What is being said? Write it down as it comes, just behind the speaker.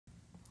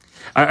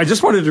I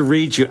just wanted to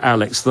read you,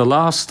 Alex, the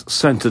last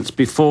sentence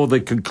before the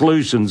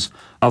conclusions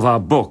of our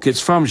book.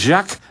 It's from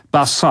Jacques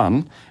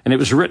Bassan, and it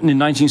was written in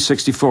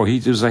 1964. He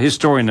was a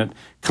historian at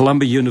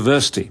Columbia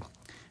University,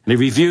 and he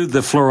reviewed the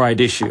fluoride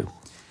issue.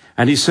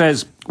 And he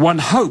says, one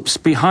hopes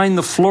behind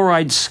the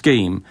fluoride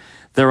scheme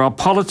there are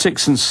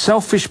politics and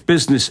selfish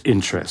business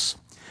interests.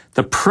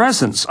 The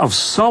presence of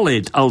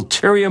solid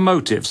ulterior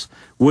motives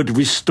would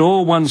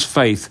restore one's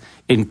faith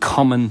in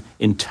common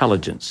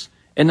intelligence.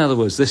 In other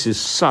words, this is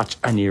such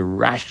an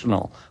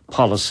irrational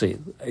policy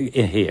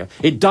here.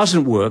 It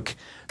doesn't work.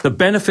 The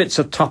benefits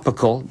are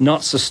topical,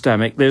 not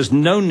systemic. There's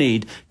no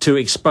need to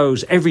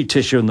expose every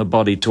tissue in the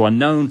body to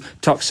unknown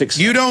toxic...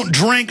 You don't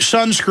drink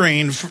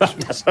sunscreen.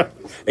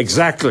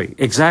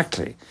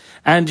 Exactly.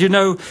 And, you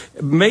know,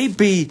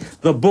 maybe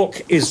the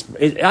book is...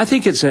 I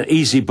think it's an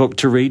easy book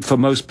to read for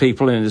most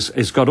people, and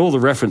it's got all the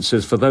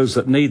references for those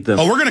that need them.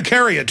 Oh, we're going to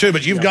carry it, too,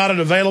 but you've got it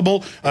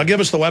available. Give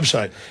us the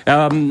website.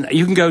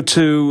 You can go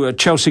to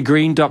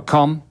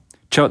chelseagreen.com.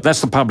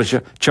 That's the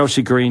publisher,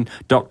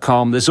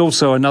 chelseagreen.com. There's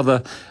also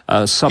another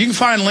You can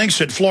find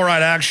links at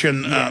Fluoride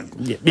Action,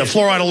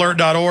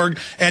 fluoridealert.org.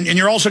 And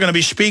you're also going to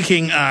be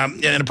speaking in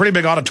a pretty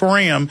big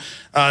auditorium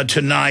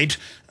tonight.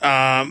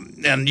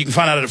 And you can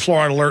find out at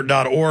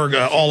fluoridealert.org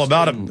all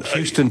about it.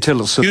 Houston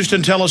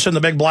Tillotson,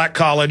 the big black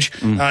college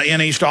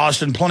in East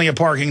Austin. Plenty of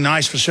parking,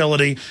 nice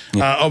facility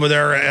over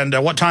there. And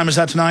what time is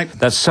that tonight?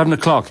 That's 7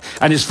 o'clock.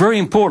 And it's very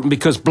important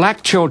because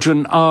black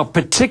children are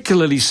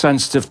particularly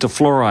sensitive to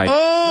fluoride.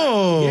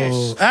 Oh,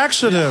 yes.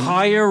 Accident.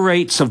 Higher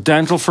rates of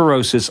dental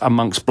fluorosis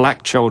amongst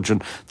black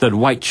children than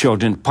white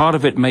children. Part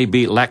of it may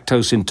be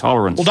lactose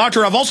intolerance. Well,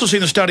 doctor, I've also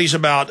seen the studies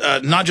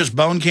about not just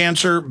bone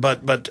cancer,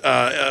 but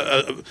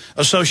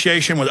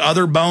association with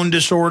other bone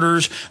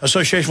disorders,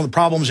 association with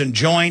problems in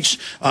joints,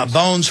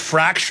 bones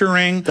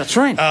fracturing. That's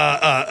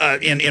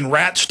right. In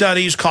rat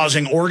studies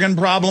causing organ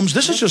problems.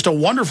 This is just a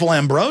wonderful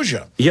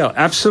ambrosia. Yeah,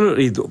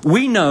 absolutely.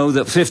 We know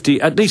that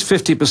at least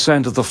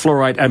 50% of the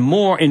fluoride and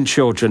more in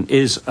children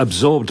is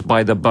absorbed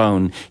by the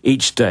bone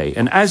each day.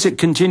 And as it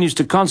continues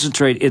to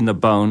concentrate in the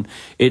bone,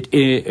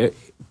 it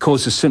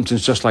causes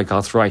symptoms just like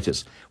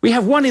arthritis. We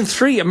have 1 in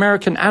 3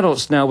 American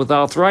adults now with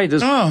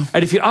arthritis. Oh.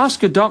 And if you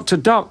ask a doctor,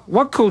 Doc,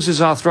 what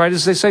causes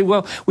arthritis? They say,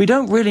 well, we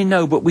don't really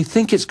know, but we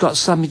think it's got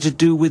something to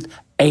do with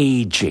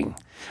aging.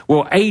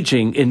 Well,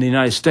 aging in the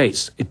United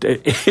States,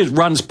 it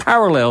runs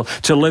parallel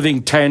to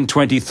living 10,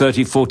 20,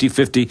 30, 40,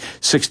 50,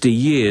 60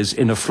 years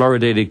in a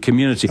fluoridated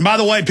community. And by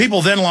the way,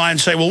 people then lie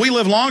and say, well, we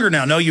live longer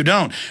now. No, you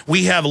don't.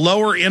 We have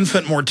lower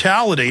infant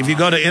mortality. If you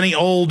go to any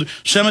old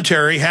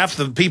cemetery, half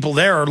the people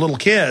there are little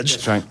kids.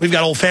 That's right. We've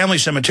got old family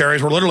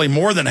cemeteries where literally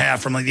more than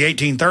half from like the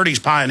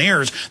 1830s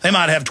pioneers. They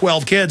might have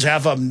 12 kids,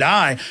 half of them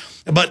die.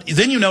 But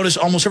then you notice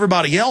almost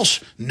everybody else,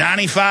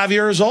 95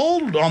 years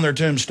old on their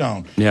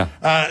tombstone.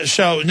 Yeah.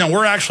 So, no,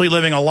 we're actually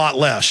living a lot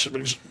less.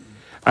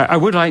 I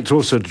would like to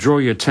also draw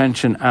your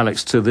attention,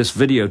 Alex, to this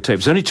videotape.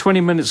 It's only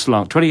 28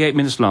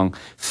 minutes long,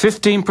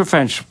 15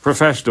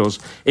 professionals,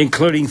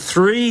 including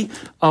 3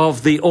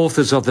 of the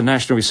authors of the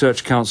National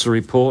Research Council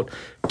report,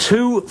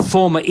 2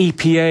 former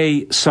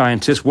EPA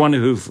scientists, one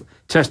who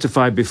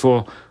testified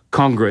before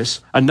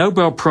Congress, a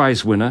Nobel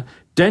Prize winner,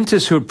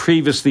 dentists who had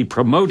previously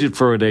promoted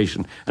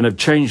fluoridation and have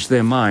changed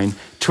their mind,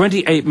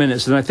 28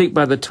 minutes. And I think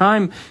by the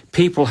time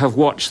people have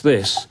watched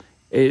this,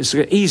 it's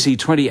an easy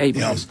 28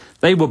 minutes.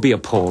 They will be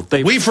appalled.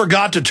 We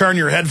forgot to turn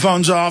your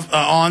headphones off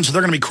on, so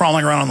they're going to be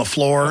crawling around on the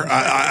floor.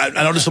 I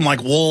notice them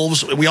like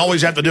wolves. We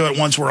always have to do it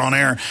once we're on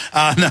air.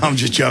 No, I'm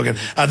just joking.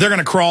 They're going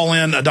to crawl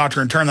in, doctor,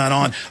 and turn that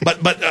on.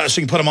 But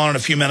so you can put them on in a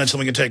few minutes, and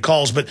we can take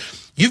calls. But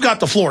you've got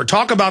the floor.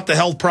 Talk about the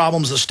health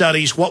problems, the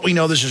studies, what we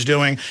know this is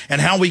doing,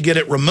 and how we get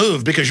it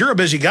removed, because you're a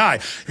busy guy.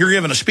 You're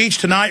giving a speech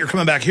tonight. You're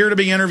coming back here to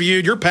be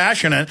interviewed. You're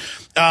passionate.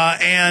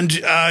 And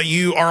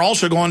you are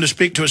also going to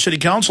speak to a city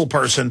council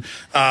person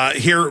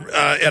here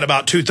at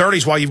about 2:30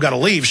 while you've got to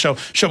leave. So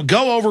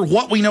go over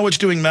what we know it's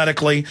doing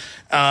medically,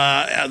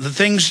 the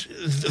things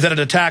that it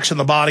attacks in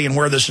the body, and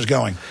where this is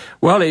going.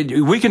 Well,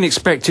 we can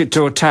expect it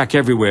to attack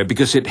everywhere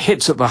because it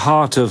hits at the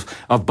heart of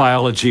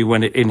biology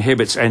when it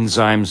inhibits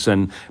enzymes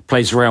and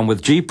plays around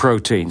with G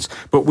proteins.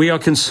 But we are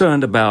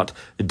concerned about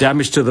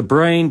damage to the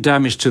brain,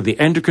 damage to the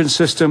endocrine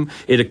system.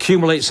 It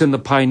accumulates in the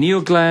pineal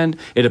gland.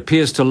 It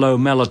appears to low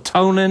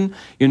melatonin.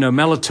 You know,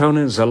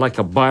 melatonin is like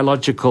a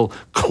biological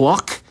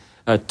clock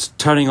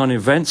turning on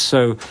events.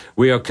 So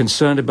we are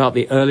concerned about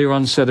the earlier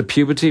onset of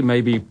puberty,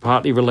 maybe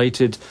partly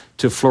related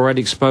to fluoride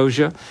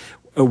exposure.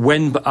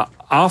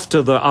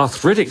 After the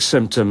arthritic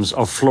symptoms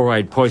of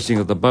fluoride poisoning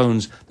of the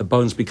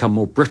bones become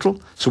more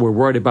brittle. So we're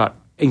worried about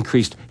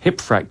increased hip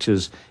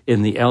fractures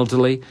in the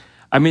elderly.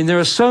 I mean, there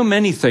are so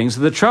many things.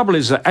 The trouble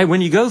is that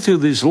when you go through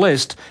this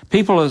list,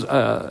 people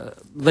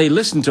they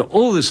listen to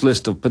all this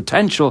list of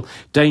potential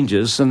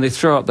dangers and they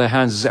throw up their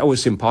hands and say, oh,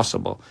 it's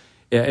impossible.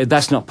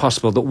 That's not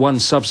possible, that one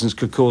substance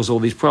could cause all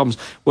these problems.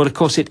 Well, of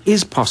course, it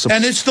is possible.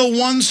 And it's the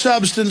one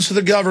substance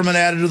the government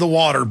added to the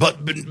water,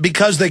 but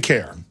because they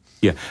care.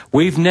 Yeah,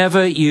 we've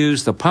never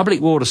used the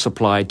public water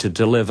supply to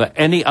deliver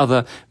any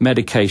other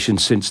medication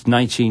since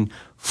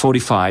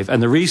 1945.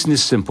 And the reason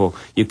is simple.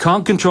 You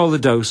can't control the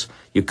dose.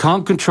 You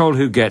can't control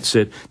who gets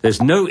it.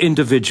 There's no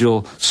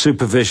individual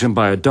supervision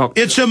by a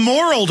doctor. It's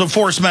immoral to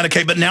force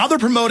medicate, but now they're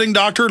promoting,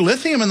 doctor,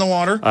 lithium in the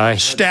water,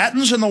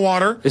 statins in the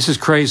water. This is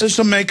crazy. This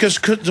will make us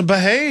to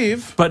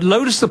behave. But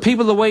notice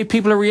the way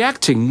people are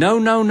reacting. No,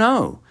 no,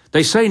 no.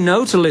 They say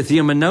no to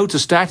lithium and no to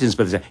statins,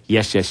 but they say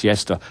yes, yes,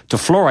 yes to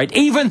fluoride,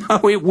 even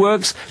though it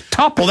works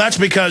top. Well, that's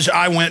because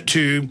I went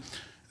to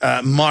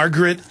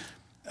Margaret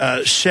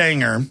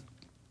Sanger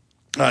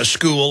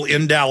school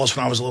in Dallas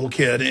when I was a little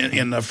kid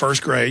in the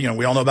first grade. You know,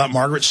 we all know about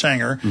Margaret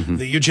Sanger,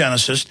 the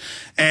eugenicist.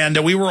 And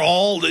we were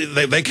all,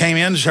 they came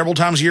in several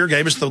times a year,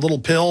 gave us the little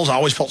pills. I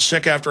always felt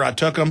sick after I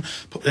took them.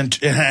 And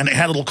it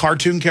had little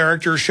cartoon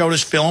characters, showed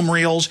us film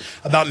reels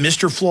about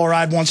Mr.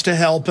 Fluoride wants to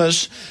help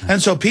us. And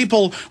so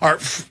people are,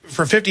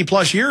 for 50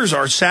 plus years,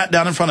 are sat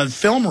down in front of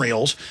film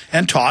reels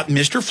and taught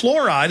Mr.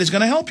 Fluoride is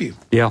going to help you.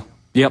 Yeah.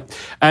 Yep.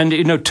 And,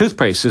 you know,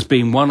 toothpaste has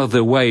been one of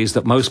the ways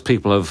that most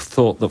people have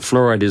thought that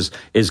fluoride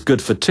is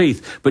good for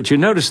teeth. But you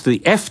notice the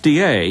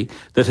FDA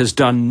that has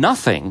done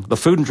nothing, the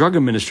Food and Drug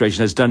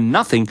Administration has done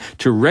nothing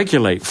to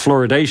regulate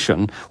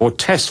fluoridation or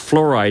test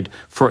fluoride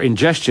for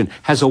ingestion,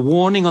 has a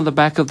warning on the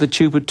back of the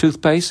tube of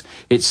toothpaste.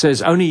 It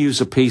says only use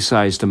a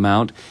pea-sized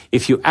amount.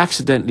 If you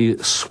accidentally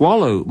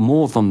swallow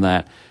more than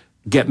that,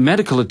 get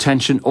medical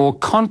attention or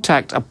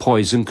contact a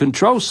poison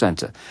control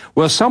center.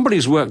 Well,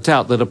 somebody's worked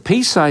out that a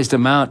pea-sized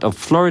amount of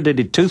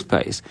fluoridated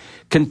toothpaste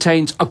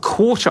contains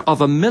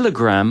 1/4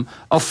 milligram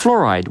of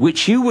fluoride,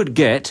 which you would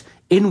get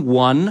in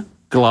 1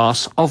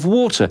 glass of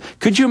water.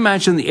 Could you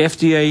imagine the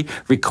FDA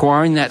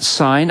requiring that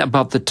sign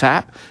above the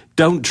tap?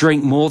 Don't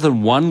drink more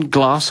than 1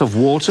 glass of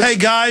water? Hey,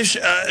 guys,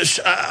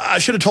 I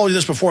should have told you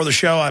this before the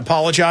show. I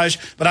apologize.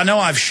 But I know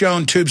I've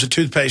shown tubes of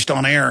toothpaste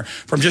on air.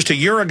 From just a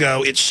year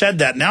ago, it said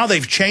that. Now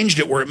they've changed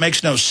it where it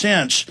makes no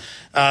sense.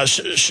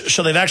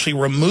 So they've actually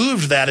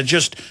removed that. It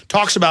just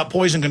talks about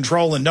poison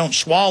control and don't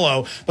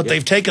swallow. But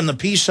they've taken the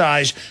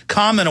pea-size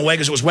comment away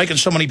because it was waking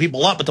so many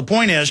people up. But the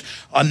point is,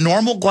 a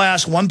normal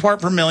glass, 1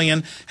 part per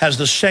million, has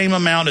the same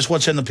amount as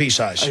what's in the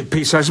pea-size.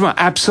 Pea-size amount,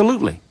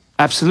 absolutely.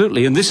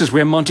 Absolutely, and this is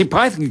where Monty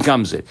Python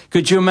comes in.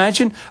 Could you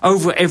imagine?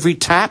 Over every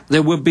tap,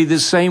 there would be the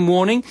same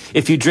warning.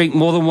 If you drink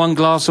more than 1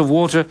 glass of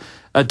water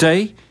a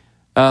day,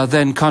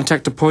 then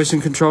contact the Poison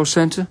Control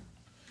Center.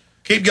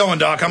 Keep going,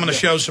 Doc. I'm going to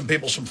show some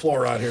people some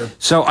fluoride here.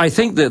 So I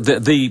think that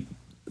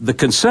the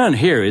concern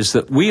here is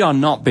that we are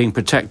not being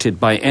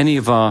protected by any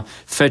of our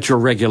federal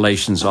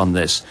regulations on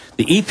this.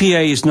 The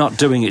EPA is not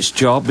doing its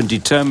job in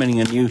determining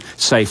a new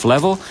safe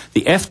level.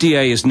 The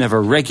FDA has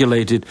never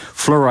regulated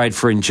fluoride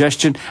for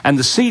ingestion, and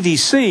the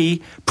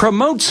CDC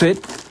promotes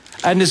it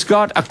and has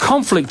got a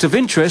conflict of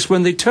interest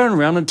when they turn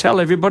around and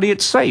tell everybody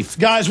it's safe.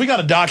 Guys, we got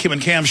a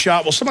document cam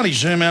shot. Will somebody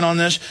zoom in on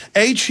this?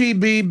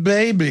 HEB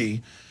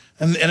baby,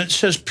 and it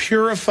says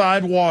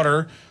purified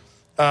water,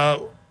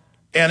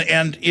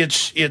 and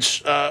it's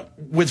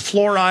with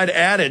fluoride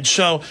added.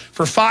 So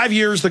for 5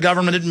 years, the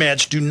government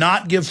admits, do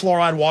not give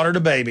fluoride water to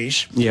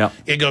babies. Yeah.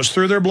 It goes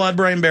through their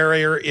blood-brain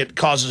barrier. It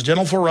causes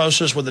dental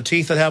fluorosis with the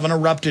teeth that haven't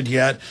erupted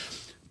yet.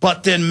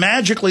 But then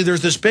magically,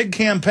 there's this big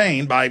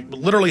campaign by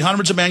literally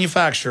hundreds of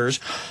manufacturers.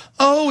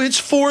 Oh, it's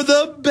for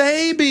the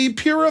baby,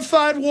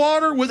 purified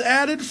water with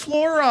added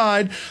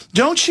fluoride.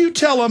 Don't you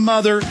tell a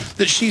mother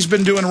that she's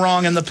been doing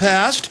wrong in the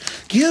past.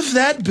 Give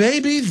that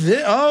baby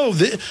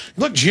this.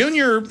 Look,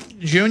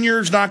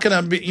 Junior's not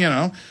going to be,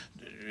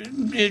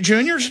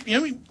 Junior's,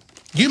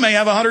 you may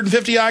have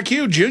 150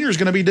 IQ. Junior's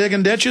going to be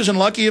digging ditches and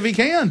lucky if he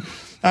can.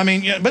 I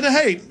mean, but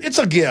hey, it's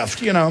a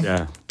gift,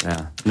 Yeah.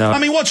 No. I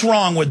mean, what's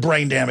wrong with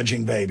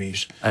brain-damaging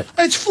babies?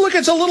 It's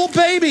a little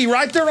baby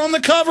right there on the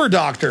cover,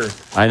 doctor.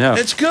 I know.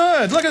 It's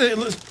good. Look at it.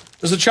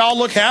 Does the child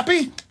look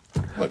happy?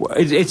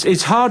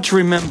 It's hard to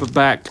remember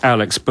back,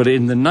 Alex, but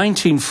in the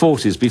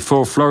 1940s,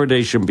 before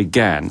fluoridation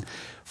began,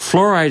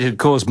 fluoride had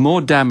caused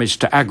more damage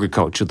to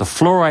agriculture. The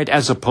fluoride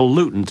as a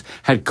pollutant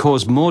had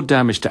caused more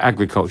damage to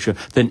agriculture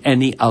than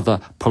any other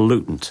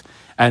pollutant.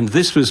 And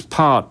this was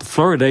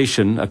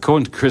fluoridation,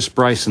 according to Chris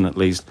Bryson at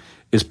least,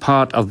 is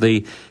part of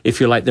the, if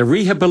you like, the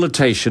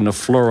rehabilitation of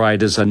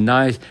fluoride as a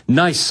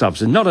nice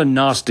substance, not a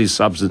nasty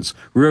substance,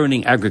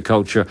 ruining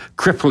agriculture,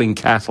 crippling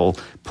cattle,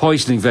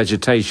 poisoning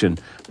vegetation,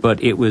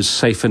 but it was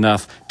safe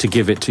enough to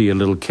give it to your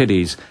little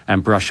kiddies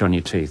and brush on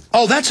your teeth.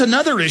 Oh, that's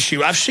another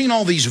issue. I've seen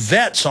all these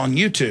vets on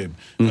YouTube,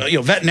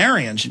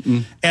 veterinarians,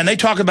 and they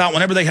talk about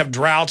whenever they have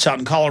droughts out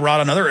in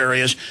Colorado and other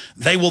areas,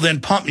 they will then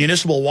pump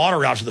municipal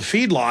water out to the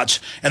feedlots,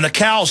 and the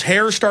cow's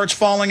hair starts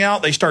falling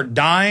out, they start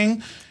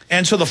dying.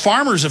 And so the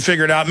farmers have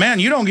figured out, man,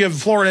 you don't give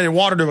fluoridated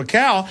water to a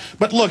cow.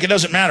 But look, it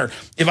doesn't matter.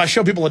 If I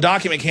show people a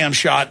document cam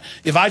shot,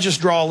 if I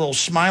just draw a little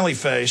smiley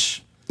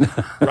face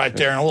right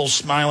there and a little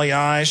smiley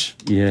eyes,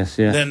 yes,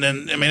 yeah, then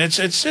I mean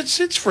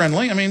it's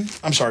friendly. I mean,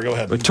 I'm sorry, go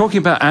ahead. But talking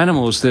about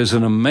animals, there's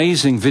an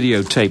amazing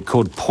videotape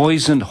called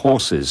Poisoned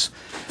Horses.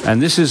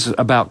 And this is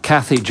about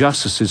Kathy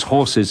Justice's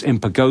horses in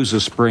Pagosa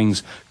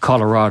Springs,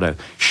 Colorado.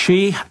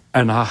 She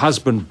and her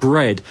husband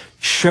bred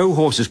show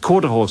horses,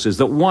 quarter horses,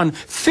 that won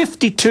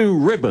 52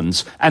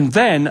 ribbons, and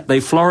then they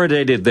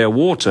fluoridated their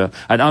water,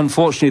 and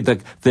unfortunately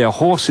their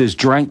horses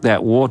drank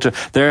that water.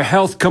 Their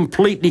health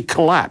completely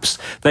collapsed.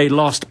 They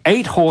lost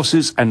 8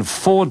 horses and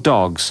 4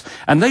 dogs,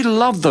 and they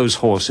loved those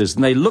horses,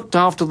 and they looked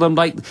after them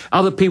like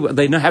other people.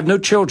 They have no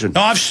children.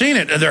 No, I've seen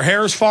it. Their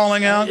hair is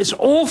falling out. It's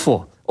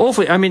awful.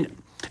 Awful. I mean,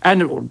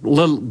 and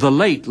the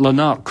late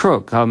Lennart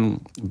Crook,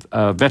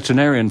 a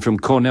veterinarian from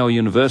Cornell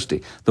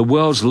University, the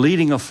world's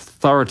leading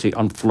authority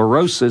on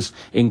fluorosis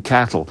in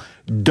cattle,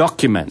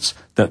 documents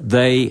that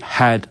they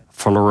had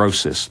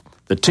fluorosis.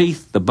 The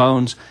teeth, the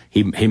bones,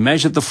 he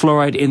measured the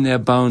fluoride in their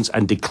bones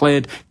and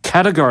declared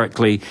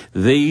categorically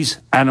these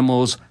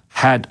animals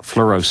had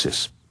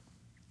fluorosis.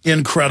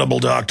 Incredible,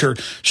 doctor.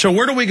 So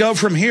where do we go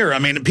from here? I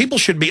mean, people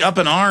should be up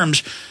in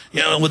arms,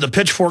 with the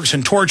pitchforks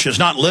and torches,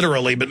 not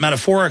literally, but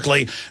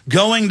metaphorically,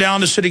 going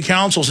down to city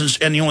councils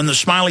and when the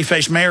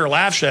smiley-faced mayor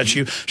laughs at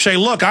you, say,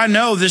 look, I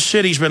know this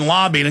city's been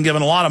lobbied and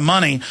given a lot of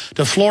money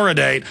to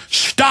fluoridate.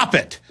 Stop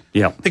it.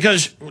 Yeah.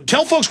 Because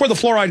tell folks where the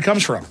fluoride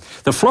comes from.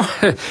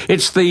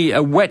 It's the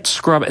wet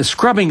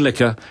scrubbing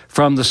liquor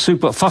from the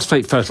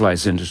superphosphate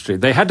fertilizer industry.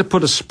 They had to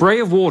put a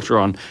spray of water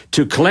on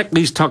to collect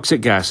these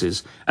toxic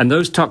gases, and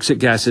those toxic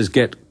gases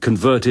get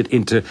converted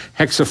into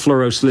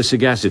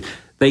hexafluorosilicic acid.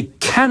 They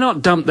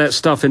cannot dump that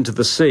stuff into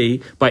the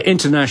sea by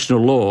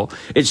international law.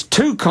 It's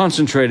too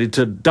concentrated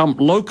to dump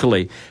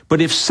locally.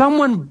 But if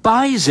someone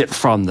buys it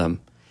from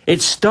them,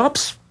 it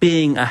stops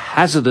being a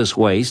hazardous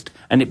waste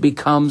and it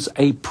becomes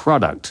a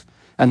product.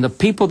 And the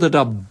people that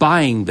are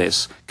buying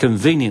this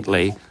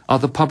conveniently are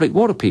the public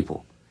water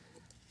people.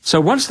 So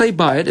once they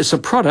buy it, it's a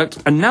product,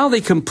 and now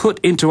they can put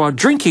into our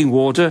drinking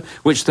water,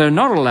 which they're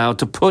not allowed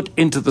to put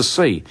into the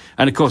sea.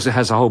 And, of course, it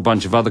has a whole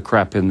bunch of other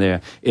crap in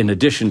there in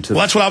addition to... Well,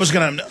 that's what I was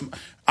going to...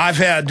 I've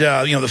had,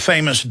 the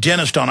famous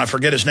dentist on, I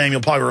forget his name,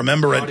 you'll probably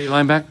remember it.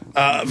 Lineback?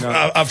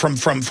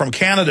 From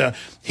Canada.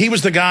 He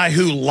was the guy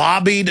who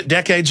lobbied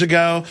decades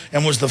ago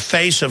and was the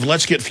face of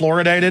let's get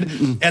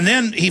fluoridated. And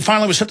then he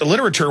finally was sent to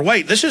literature.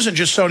 Wait, this isn't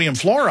just sodium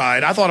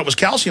fluoride. I thought it was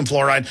calcium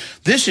fluoride.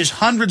 This is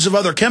hundreds of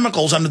other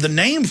chemicals under the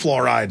name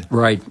fluoride.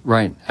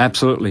 Right.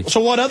 Absolutely.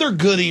 So what other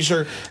goodies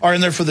are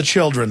in there for the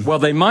children? Well,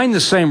 they mine the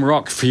same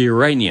rock for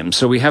uranium,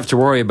 so we have to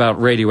worry about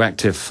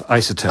radioactive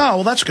isotopes. Oh,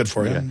 well, that's good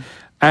for you.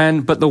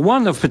 But the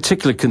one of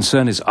particular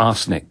concern is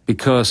arsenic,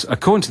 because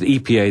according to the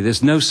EPA,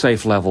 there's no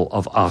safe level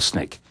of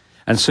arsenic.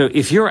 And so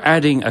if you're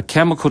adding a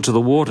chemical to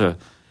the water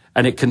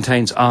and it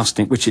contains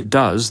arsenic, which it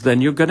does, then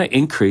you're going to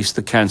increase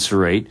the cancer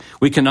rate.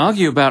 We can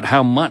argue about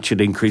how much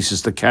it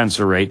increases the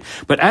cancer rate,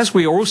 but as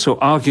we are also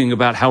arguing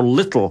about how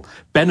little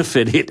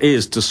benefit it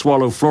is to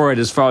swallow fluoride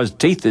as far as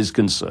teeth is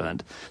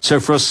concerned. So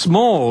for a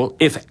small,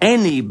 if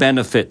any,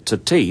 benefit to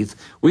teeth,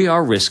 we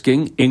are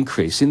risking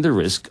increasing the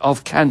risk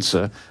of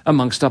cancer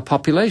amongst our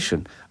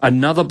population.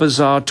 Another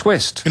bizarre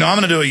twist. I'm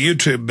going to do a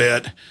YouTube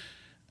bit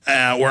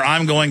where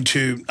I'm going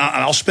to, and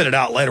I'll spit it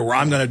out later, where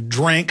I'm going to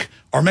drink,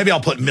 or maybe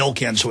I'll put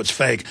milk in so it's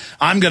fake.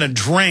 I'm going to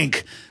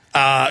drink,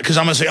 because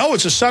I'm going to say, oh,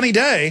 it's a sunny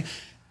day,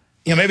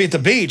 maybe at the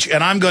beach,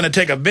 and I'm going to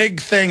take a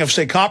big thing of,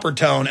 say, copper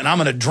tone, and I'm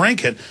going to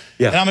drink it.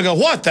 Yeah. And I'm going to go,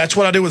 what? That's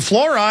what I do with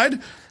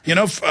fluoride.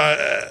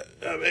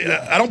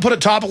 I don't put it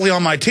topically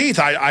on my teeth.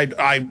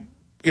 I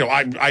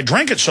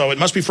drink it, so it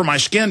must be for my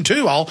skin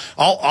too.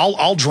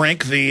 I'll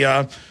drink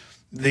the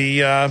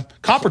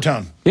copper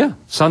tone. Yeah,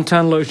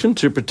 suntan lotion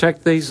to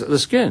protect the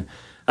skin.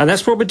 And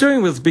that's what we're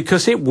doing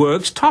because it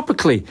works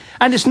topically.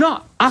 And it's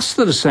not us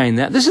that are saying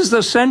that. This is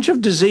the Center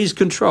of Disease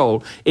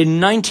Control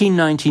in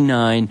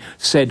 1999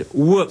 said,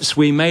 whoops,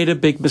 we made a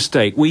big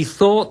mistake. We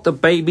thought the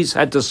babies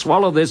had to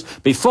swallow this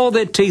before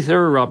their teeth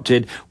are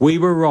erupted. We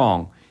were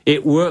wrong.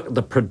 It worked,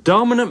 the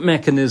predominant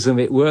mechanism,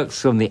 it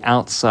works from the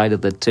outside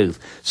of the tooth.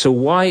 So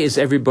why is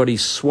everybody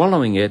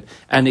swallowing it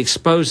and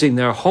exposing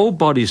their whole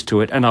bodies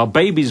to it and our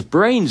babies'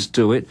 brains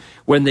to it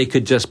when they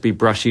could just be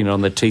brushing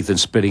on the teeth and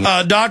spitting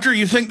it? Doctor,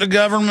 you think the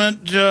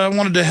government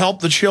wanted to help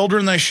the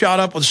children they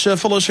shot up with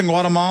syphilis in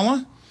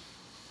Guatemala?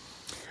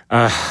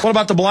 What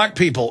about the black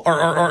people?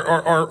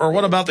 Or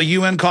what about the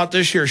UN caught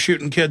this year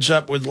shooting kids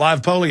up with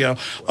live polio?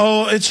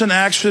 Oh, it's an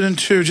accident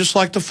too, just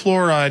like the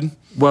fluoride.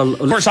 Well,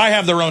 of course, I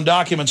have their own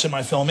documents in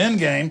my film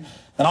Endgame,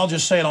 and I'll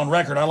just say it on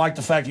record. I like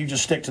the fact you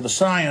just stick to the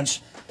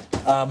science.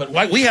 But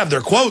we have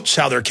their quotes,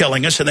 how they're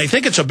killing us, and they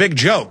think it's a big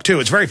joke,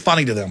 too. It's very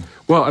funny to them.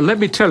 Well, let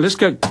me tell you, let's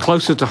go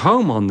closer to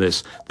home on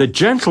this. The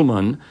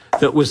gentleman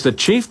that was the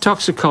chief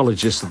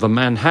toxicologist of the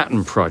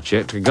Manhattan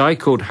Project, a guy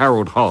called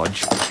Harold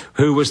Hodge,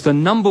 who was the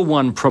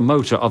 #1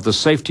 promoter of the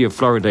safety of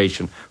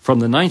fluoridation from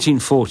the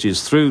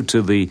 1940s through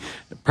to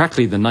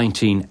practically the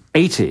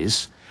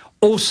 1980s,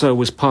 also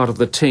was part of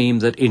the team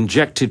that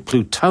injected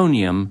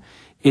plutonium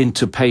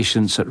into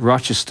patients at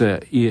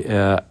Rochester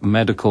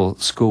Medical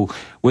School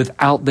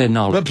without their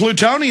knowledge. But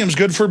plutonium's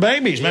good for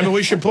babies. Maybe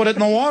we should put it in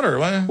the water.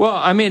 Well,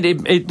 I mean,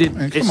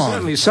 it's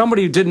certainly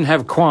somebody who didn't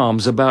have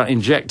qualms about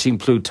injecting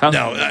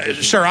plutonium. No,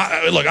 sir,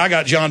 look, I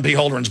got John P.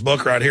 Holdren's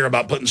book right here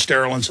about putting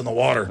sterilants in the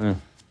water.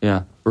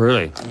 Yeah,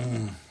 really?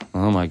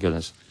 Oh, my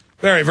goodness.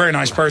 Very, very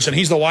nice person.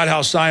 He's the White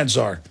House science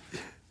czar.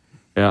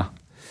 Yeah.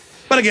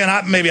 But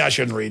again, maybe I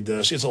shouldn't read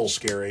this. It's a little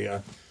scary.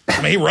 I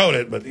mean, he wrote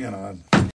it, but, you know.